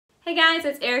Hey guys,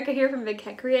 it's Erica here from Big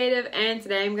Cat Creative, and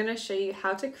today I'm going to show you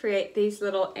how to create these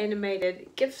little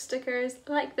animated gift stickers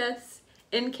like this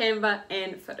in Canva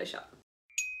and Photoshop.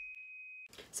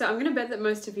 So I'm going to bet that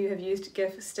most of you have used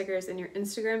gift stickers in your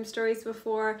Instagram stories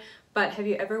before, but have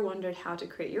you ever wondered how to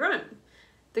create your own?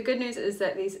 The good news is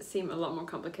that these seem a lot more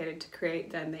complicated to create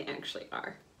than they actually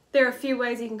are. There are a few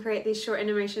ways you can create these short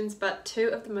animations, but two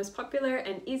of the most popular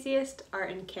and easiest are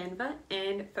in Canva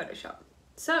and Photoshop.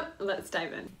 So let's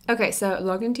dive in. Okay, so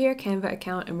log into your Canva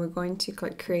account and we're going to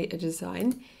click create a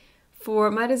design.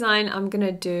 For my design, I'm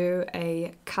gonna do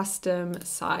a custom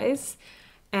size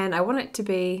and I want it to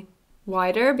be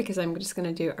wider because I'm just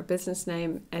gonna do our business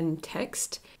name and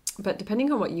text. But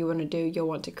depending on what you want to do, you'll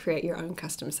want to create your own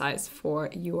custom size for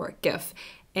your GIF.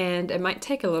 And it might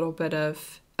take a little bit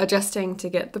of adjusting to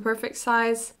get the perfect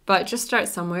size, but just start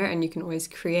somewhere and you can always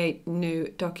create new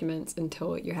documents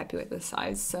until you're happy with the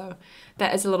size. So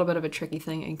that is a little bit of a tricky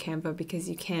thing in Canva because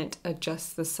you can't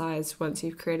adjust the size once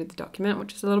you've created the document,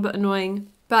 which is a little bit annoying,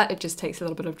 but it just takes a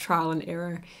little bit of trial and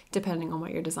error depending on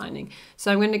what you're designing.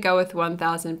 So I'm going to go with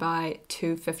 1000 by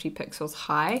 250 pixels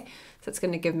high. So it's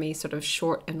going to give me sort of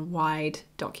short and wide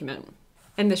document.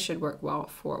 And this should work well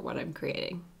for what I'm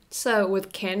creating. So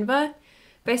with Canva,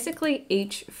 basically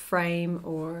each frame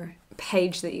or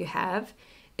page that you have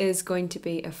is going to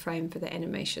be a frame for the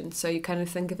animation. So you kind of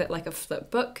think of it like a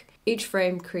flip book. Each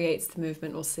frame creates the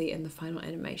movement we'll see in the final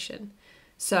animation.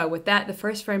 So with that, the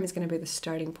first frame is going to be the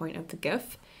starting point of the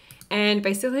GIF. And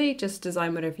basically just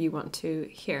design whatever you want to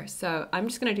here. So I'm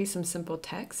just going to do some simple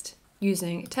text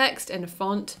using text and a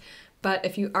font. But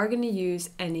if you are going to use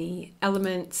any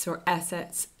elements or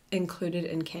assets included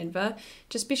in Canva,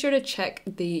 just be sure to check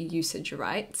the usage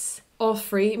rights. All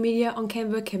free media on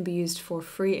Canva can be used for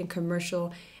free and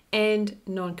commercial and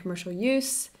non-commercial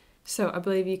use. So I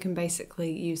believe you can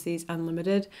basically use these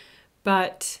unlimited,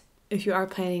 but if you are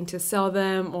planning to sell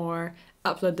them or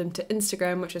upload them to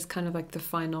Instagram, which is kind of like the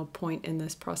final point in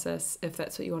this process, if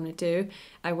that's what you want to do,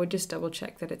 I would just double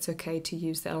check that it's okay to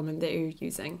use the element that you're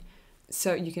using.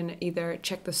 So you can either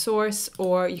check the source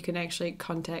or you can actually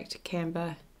contact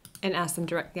Canva and ask them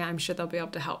directly. I'm sure they'll be able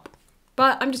to help.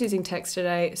 But I'm just using text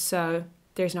today, so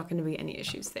there's not going to be any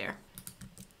issues there.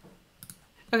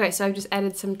 Okay, so I've just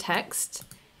added some text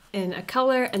in a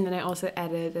color, and then I also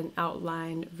added an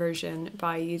outline version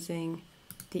by using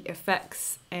the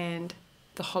effects and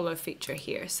the hollow feature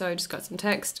here. So I just got some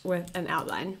text with an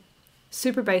outline.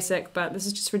 Super basic, but this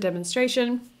is just for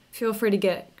demonstration. Feel free to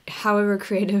get however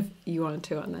creative you want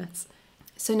to on this.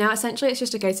 So now essentially it's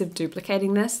just a case of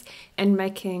duplicating this and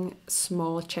making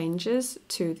small changes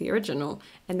to the original,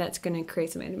 and that's going to create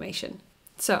some animation.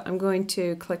 So I'm going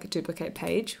to click duplicate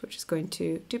page, which is going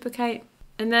to duplicate,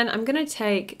 and then I'm going to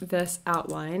take this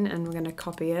outline and we're going to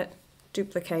copy it,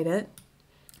 duplicate it,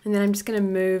 and then I'm just going to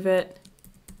move it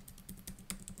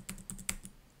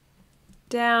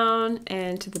down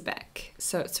and to the back,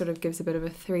 so it sort of gives a bit of a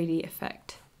 3D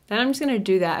effect. Then I'm just going to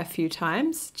do that a few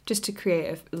times just to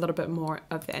create a little bit more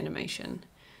of the animation.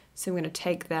 So I'm going to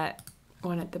take that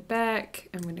one at the back,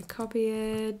 I'm going to copy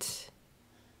it,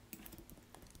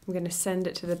 I'm going to send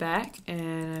it to the back,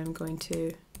 and I'm going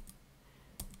to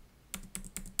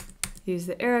use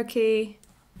the arrow key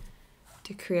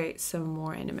to create some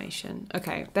more animation.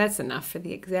 Okay, that's enough for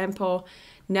the example.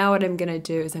 Now what I'm going to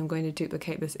do is I'm going to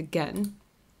duplicate this again,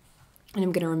 and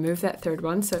I'm going to remove that third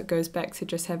one so it goes back to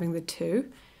just having the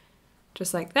two.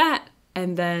 Just like that,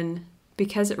 and then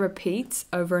because it repeats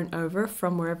over and over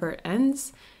from wherever it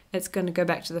ends, it's going to go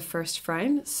back to the first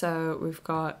frame. So we've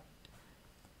got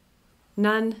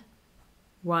none,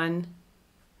 1,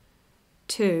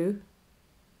 2,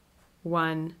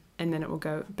 1, and then it will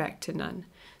go back to none.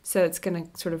 So it's going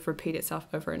to sort of repeat itself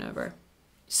over and over.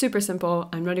 Super simple.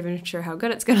 I'm not even sure how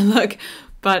good it's going to look,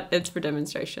 but it's for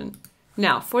demonstration.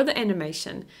 Now for the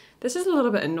animation, this is a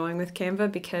little bit annoying with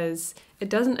Canva because it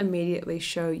doesn't immediately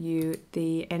show you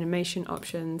the animation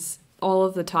options all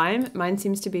of the time. Mine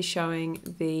seems to be showing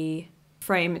the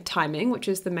frame timing, which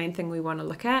is the main thing we want to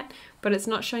look at, but it's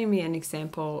not showing me an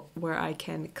example where I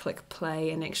can click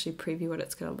play and actually preview what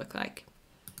it's going to look like.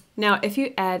 Now, if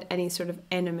you add any sort of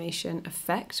animation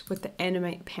effect with the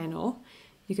animate panel,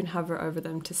 you can hover over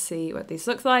them to see what these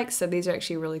look like. So these are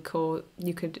actually really cool.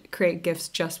 You could create GIFs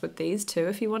just with these too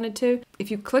if you wanted to.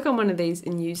 If you click on one of these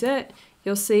and use it,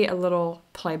 you'll see a little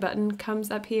play button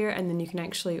comes up here, and then you can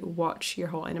actually watch your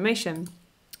whole animation.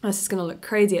 This is going to look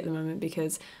crazy at the moment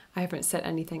because I haven't set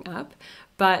anything up,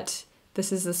 but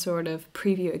this is the sort of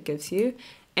preview it gives you.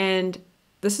 And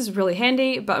this is really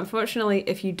handy, but unfortunately,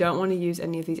 if you don't want to use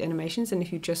any of these animations and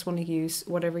if you just want to use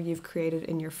whatever you've created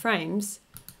in your frames,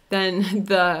 then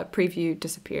the preview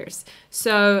disappears.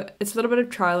 So it's a little bit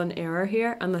of trial and error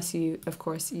here, unless you, of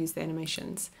course, use the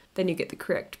animations. Then you get the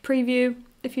correct preview.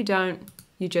 If you don't,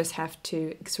 you just have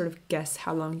to sort of guess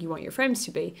how long you want your frames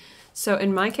to be. So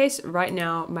in my case, right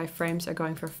now, my frames are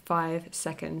going for 5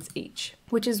 seconds each,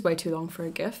 which is way too long for a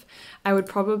GIF. I would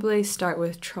probably start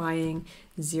with trying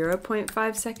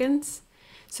 0.5 seconds.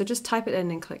 So just type it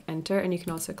in and click enter, and you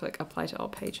can also click apply to all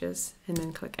pages and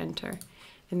then click enter.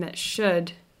 And that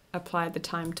should apply the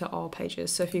time to all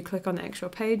pages. So if you click on the actual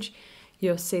page,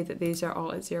 you'll see that these are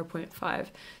all at 0.5.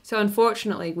 So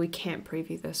unfortunately, we can't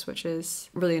preview this, which is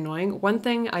really annoying. One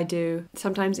thing I do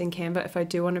sometimes in Canva, if I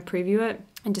do want to preview it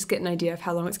and just get an idea of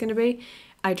how long it's going to be,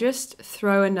 I just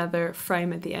throw another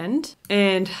frame at the end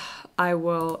and I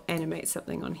will animate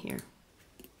something on here.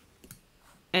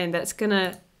 And that's going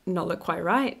to not look quite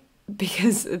right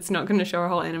because it's not going to show our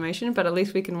whole animation, but at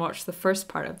least we can watch the first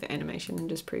part of the animation and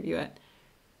just preview it.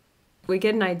 We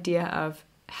get an idea of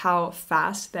how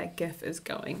fast that GIF is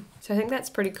going. So I think that's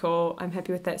pretty cool. I'm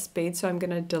happy with that speed, so I'm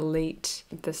going to delete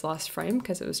this last frame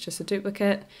because it was just a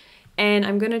duplicate, and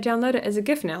I'm going to download it as a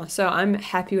GIF now. So I'm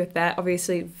happy with that.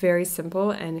 Obviously very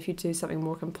simple, and if you do something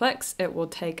more complex, it will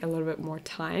take a little bit more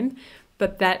time,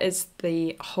 but that is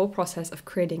the whole process of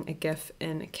creating a GIF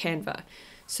in Canva.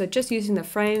 So just using the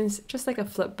frames, just like a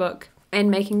flip book, and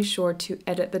making sure to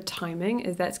edit the timing,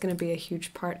 as that's going to be a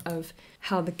huge part of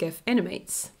how the GIF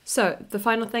animates. So the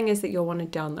final thing is that you'll want to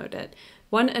download it.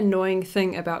 One annoying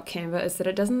thing about Canva is that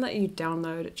it doesn't let you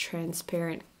download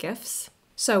transparent GIFs.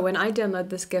 So when I download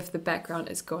this GIF, the background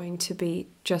is going to be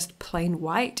just plain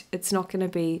white. It's not going to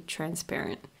be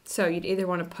transparent. So you'd either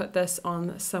want to put this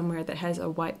on somewhere that has a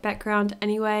white background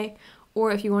anyway,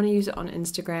 or if you want to use it on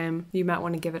Instagram, you might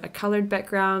want to give it a colored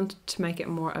background to make it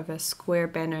more of a square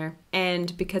banner.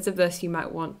 And because of this, you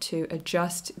might want to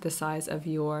adjust the size of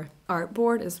your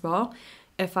artboard as well.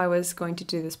 If I was going to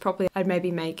do this properly, I'd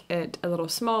maybe make it a little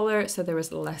smaller so there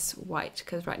was less white,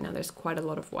 because right now there's quite a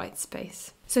lot of white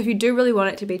space. So if you do really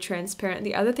want it to be transparent,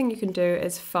 the other thing you can do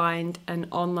is find an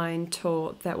online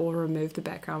tool that will remove the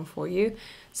background for you.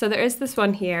 So there is this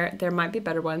one here. There might be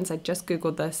better ones. I just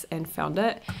Googled this and found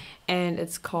it, and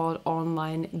it's called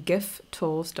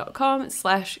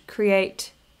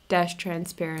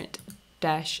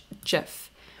onlinegiftools.com/create-transparent-gif.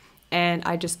 And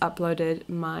I just uploaded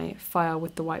my file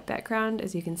with the white background,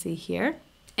 as you can see here,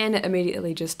 and it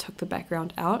immediately just took the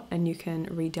background out, and you can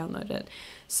re-download it.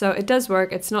 So it does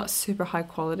work. It's not super high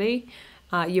quality.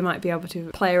 You might be able to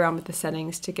play around with the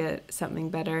settings to get something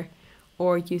better,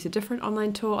 or use a different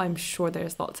online tool. I'm sure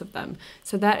there's lots of them.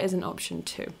 So that is an option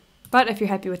too. But if you're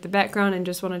happy with the background and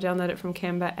just want to download it from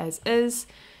Canva as is,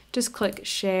 just click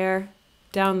share,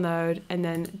 download, and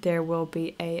then there will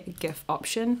be a GIF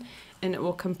option, and it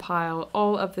will compile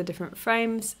all of the different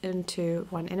frames into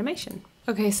one animation.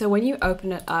 Okay, so when you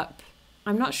open it up,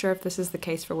 I'm not sure if this is the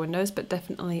case for Windows, but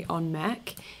definitely on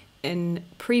Mac, in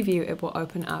preview it will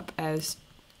open up as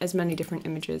many different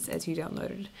images as you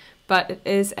downloaded. But it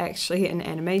is actually an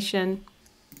animation.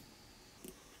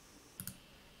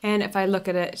 And if I look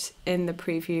at it in the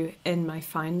preview in my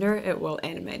Finder, it will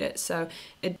animate it. So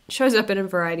it shows up in a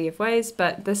variety of ways,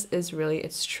 but this is really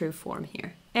its true form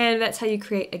here. And that's how you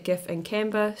create a GIF in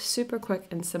Canva, super quick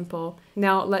and simple.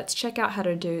 Now let's check out how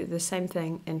to do the same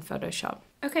thing in Photoshop.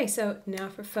 Okay, so now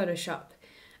for Photoshop.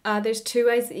 There's two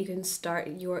ways that you can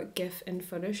start your GIF in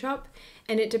Photoshop,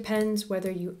 and it depends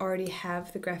whether you already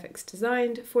have the graphics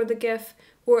designed for the GIF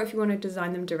or if you want to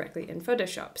design them directly in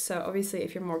Photoshop. So obviously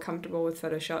if you're more comfortable with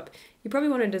Photoshop, you probably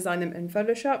want to design them in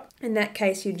Photoshop. In that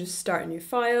case, you just start a new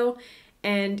file,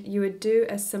 and you would do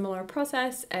a similar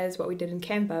process as what we did in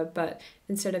Canva, but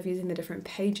instead of using the different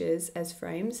pages as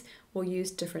frames, we'll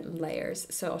use different layers.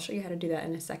 So I'll show you how to do that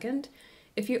in a second.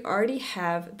 If you already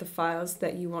have the files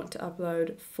that you want to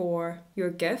upload for your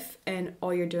GIF and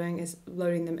all you're doing is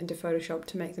loading them into Photoshop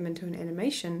to make them into an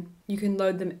animation, you can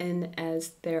load them in as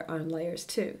their own layers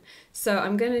too. So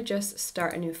I'm going to just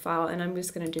start a new file, and I'm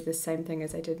just going to do the same thing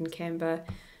as I did in Canva.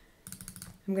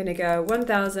 I'm going to go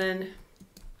 1000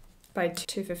 by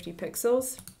 250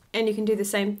 pixels, and you can do the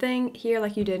same thing here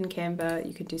like you did in Canva.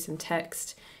 You can do some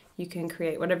text, you can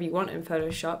create whatever you want in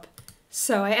Photoshop.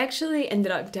 So I actually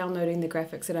ended up downloading the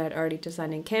graphics that I had already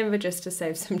designed in Canva just to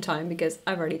save some time because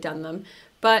I've already done them.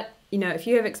 But you know, if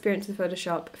you have experience with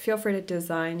Photoshop, feel free to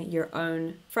design your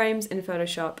own frames in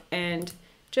Photoshop and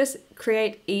just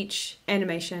create each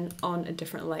animation on a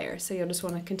different layer. So you'll just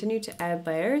want to continue to add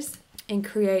layers and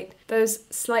create those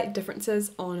slight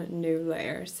differences on new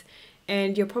layers.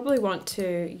 And you'll probably want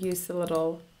to use the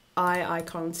little eye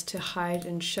icons to hide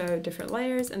and show different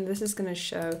layers, and this is going to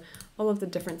show all of the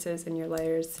differences in your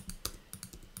layers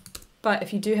But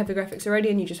if you do have the graphics already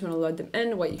and you just want to load them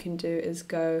in, what you can do is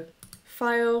go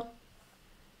File,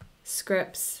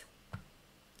 Scripts,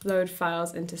 Load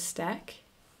Files into Stack.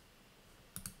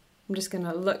 I'm just going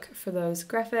to look for those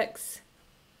graphics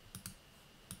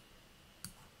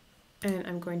and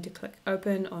I'm going to click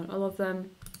Open on all of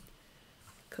them.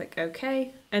 Click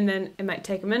OK, and then it might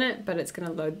take a minute, but it's going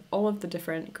to load all of the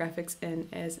different graphics in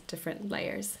as different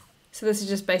layers. So this is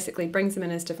just basically brings them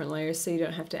in as different layers so you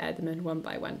don't have to add them in one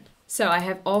by one. So I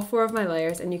have all 4 of my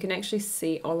layers and you can actually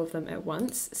see all of them at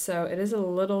once. So it is a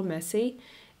little messy.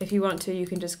 If you want to, you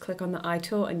can just click on the eye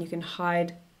tool and you can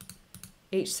hide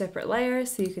each separate layer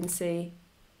so you can see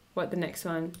what the next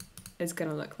one is going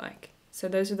to look like. So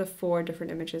those are the 4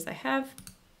 different images I have.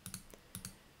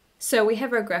 So we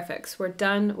have our graphics. We're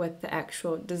done with the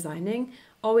actual designing.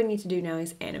 All we need to do now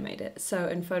is animate it. So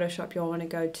in Photoshop, you'll want to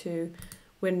go to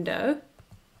Window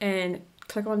and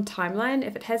click on Timeline.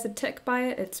 If it has a tick by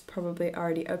it, it's probably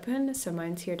already open. So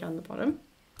mine's here down the bottom.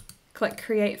 Click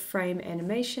Create Frame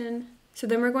Animation. So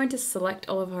then we're going to select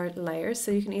all of our layers.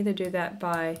 So you can either do that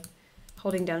by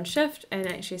holding down Shift and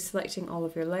actually selecting all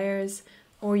of your layers,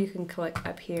 or you can click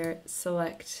up here,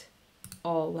 Select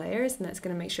All Layers, and that's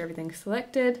going to make sure everything's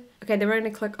selected. Okay, then we're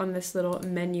going to click on this little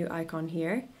menu icon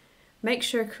here. Make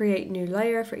sure Create New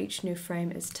Layer for each new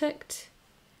frame is ticked.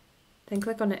 Then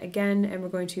click on it again and we're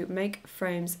going to make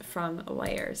frames from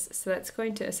layers. So that's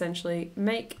going to essentially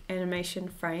make animation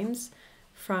frames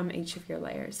from each of your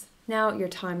layers. Now your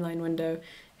timeline window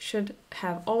should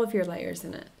have all of your layers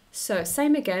in it. So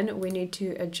same again, we need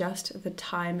to adjust the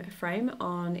time frame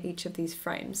on each of these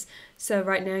frames. So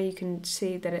right now you can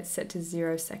see that it's set to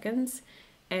 0 seconds.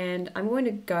 And I'm going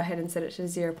to go ahead and set it to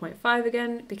 0.5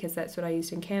 again because that's what I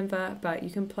used in Canva, but you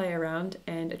can play around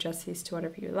and adjust these to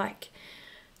whatever you like.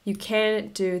 You can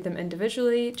do them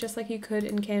individually just like you could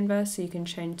in Canva, so you can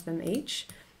change them each,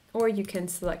 or you can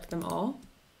select them all.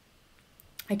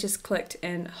 I just clicked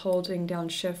and holding down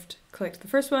Shift, clicked the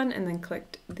first one and then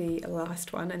clicked the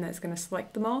last one, and that's going to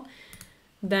select them all.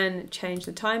 Then change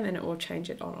the time and it will change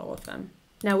it on all of them.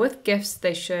 Now with GIFs,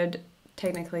 they should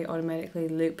technically automatically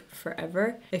loop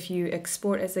forever. If you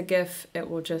export as a GIF, it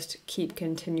will just keep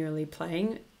continually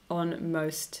playing on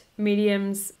most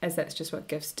mediums, as that's just what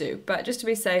GIFs do. But just to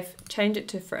be safe, change it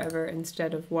to forever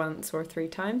instead of once or 3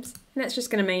 times. And that's just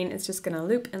going to mean it's just going to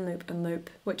loop and loop and loop,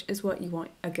 which is what you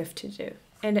want a GIF to do.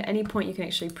 And at any point you can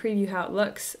actually preview how it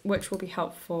looks, which will be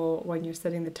helpful when you're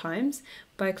setting the times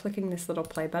by clicking this little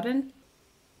play button.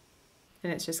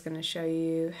 And it's just going to show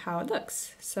you how it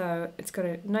looks. So it's got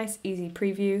a nice easy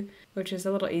preview, which is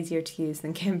a little easier to use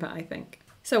than Canva, I think.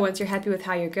 So once you're happy with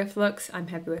how your GIF looks, I'm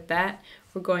happy with that,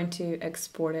 we're going to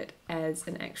export it as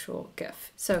an actual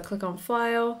GIF. So click on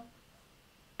File,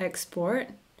 Export,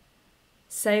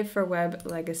 Save for Web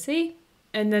Legacy,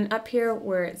 and then up here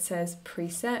where it says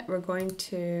Preset, we're going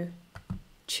to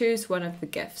choose one of the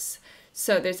GIFs.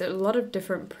 So there's a lot of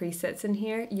different presets in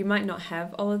here. You might not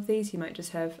have all of these, you might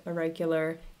just have a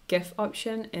regular GIF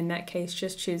option. In that case,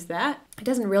 just choose that. It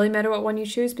doesn't really matter what one you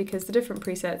choose because the different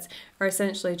presets are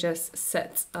essentially just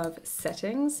sets of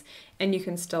settings and you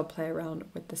can still play around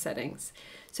with the settings.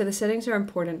 So the settings are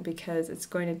important because it's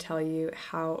going to tell you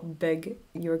how big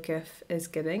your GIF is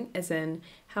getting, as in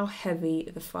how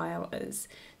heavy the file is.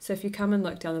 So if you come and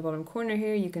look down the bottom corner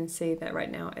here, you can see that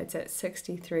right now it's at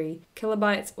 63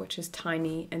 kilobytes, which is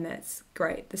tiny, and that's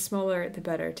great. The smaller, the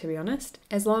better, to be honest,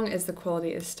 as long as the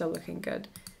quality is still looking good.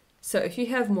 So if you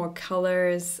have more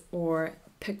colors or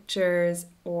pictures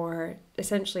or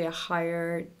essentially a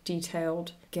higher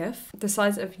detailed GIF, the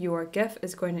size of your GIF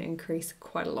is going to increase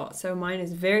quite a lot. So mine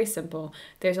is very simple.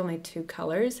 There's only 2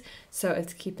 colors, so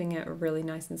it's keeping it really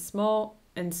nice and small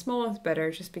is better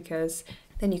just because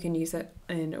then you can use it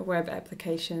in web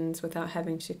applications without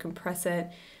having to compress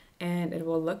it, and it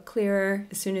will look clearer.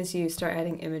 As soon as you start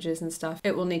adding images and stuff,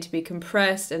 it will need to be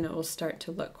compressed and it will start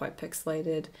to look quite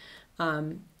pixelated.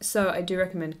 So I do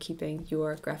recommend keeping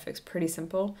your graphics pretty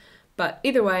simple, but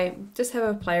either way, just have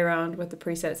a play around with the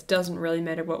presets. Doesn't really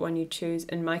matter what one you choose.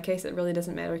 In my case, it really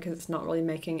doesn't matter because it's not really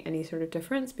making any sort of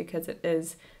difference because it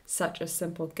is such a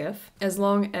simple GIF. As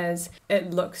long as it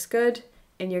looks good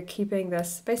and you're keeping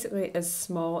this basically as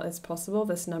small as possible,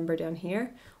 this number down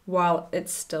here, while it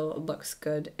still looks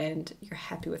good and you're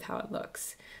happy with how it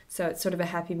looks. So it's sort of a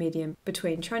happy medium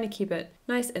between trying to keep it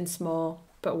nice and small,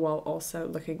 but while also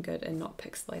looking good and not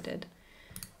pixelated.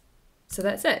 So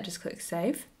that's it, just click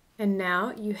Save. And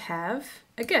now you have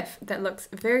a GIF that looks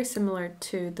very similar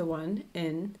to the one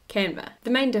in Canva.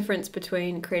 The main difference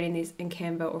between creating these in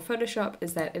Canva or Photoshop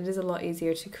is that it is a lot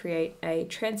easier to create a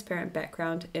transparent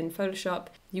background in Photoshop.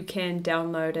 You can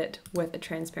download it with a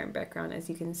transparent background, as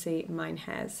you can see mine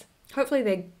has. Hopefully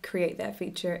they create that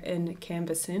feature in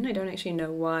Canva soon. I don't actually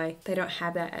know why they don't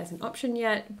have that as an option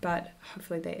yet, but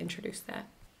hopefully they introduce that.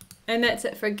 And that's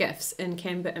it for GIFs in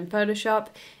Canva and Photoshop.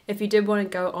 If you did want to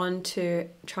go on to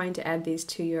trying to add these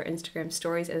to your Instagram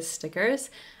stories as stickers,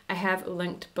 I have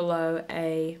linked below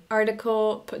an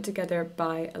article put together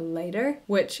by Later,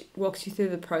 which walks you through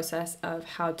the process of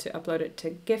how to upload it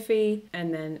to Giphy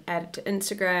and then add it to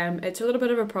Instagram. It's a little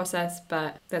bit of a process,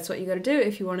 but that's what you got to do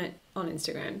if you want it on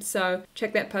Instagram. So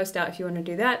check that post out if you want to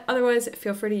do that. Otherwise,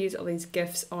 feel free to use all these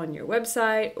GIFs on your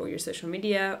website or your social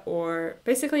media, or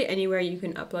basically anywhere you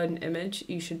can upload an image,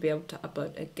 you should be able to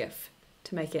upload a GIF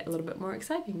to make it a little bit more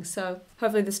exciting. So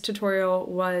hopefully this tutorial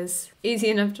was easy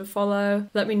enough to follow.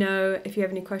 Let me know if you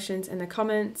have any questions in the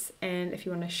comments, and if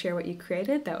you want to share what you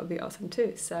created, that would be awesome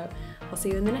too. So I'll see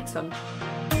you in the next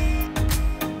one.